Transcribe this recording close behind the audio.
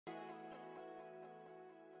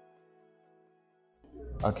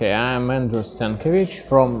Okay, I'm Andrey Stankevich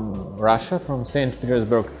from Russia, from St.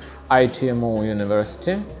 Petersburg ITMO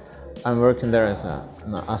University. I'm working there as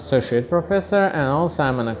an associate professor, and also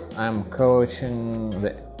I'm coaching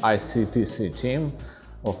the ICPC team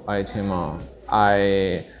of ITMO.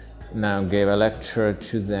 I now gave a lecture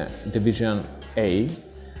to the Division A,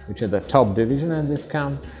 which is the top division at this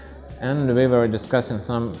camp, and we were discussing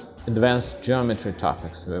some advanced geometry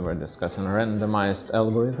topics. We were discussing randomized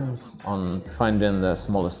algorithms on finding the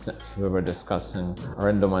smallest steps. We were discussing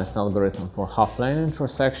randomized algorithm for half-plane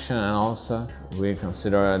intersection, and also we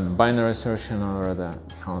considered binary searching over the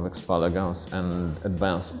convex polygons and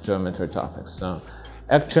advanced geometry topics. So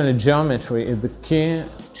actually geometry is the key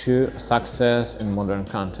to success in modern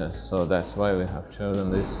contests, so that's why we have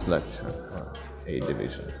chosen this lecture for A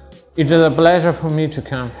division. It is a pleasure for me to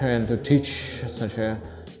come here and to teach such a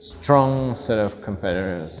strong set of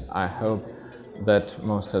competitors. I hope that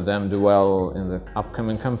most of them do well in the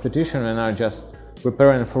upcoming competition and are just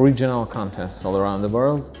preparing for regional contests all around the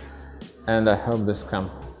world, and I hope this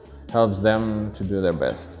camp helps them to do their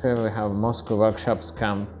best. Here we have Moscow Workshops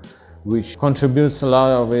camp, which contributes a lot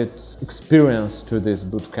of its experience to this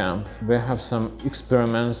boot camp. We have some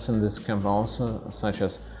experiments in this camp also, such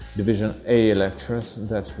as Division A lectures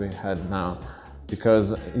that we had now,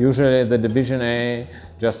 because usually the Division A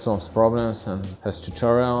just solves problems and has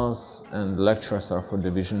tutorials, and lectures are for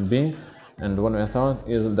Division B. And what we thought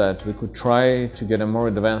is that we could try to get a more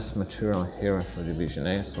advanced material here for Division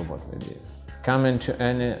A, so what we did. Coming to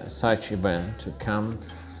any such event, to camp,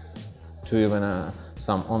 to even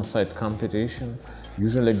some on-site competition,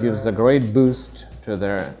 usually gives a great boost to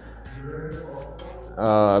their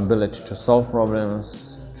ability to solve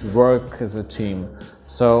problems, to work as a team.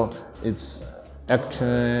 So it's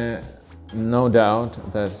actually no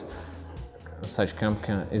doubt that such camp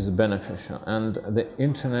is beneficial, and the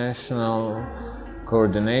international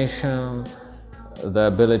coordination, the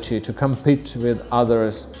ability to compete with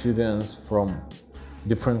other students from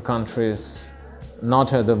different countries,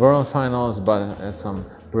 not at the world finals but at some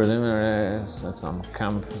preliminaries, at some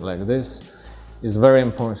camp like this, is very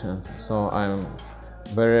important. So I'm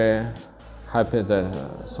very happy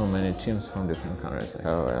that so many teams from different countries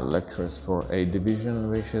have lectures for A division,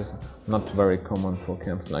 which is not very common for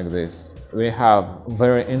camps like this. We have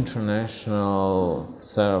very international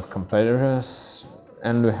set of competitors,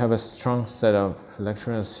 and we have a strong set of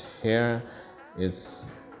lecturers here. It's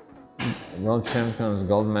World Champions,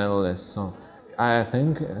 gold medalists, so I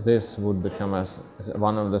think this would become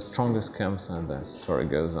one of the strongest camps, and the story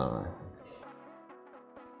goes on.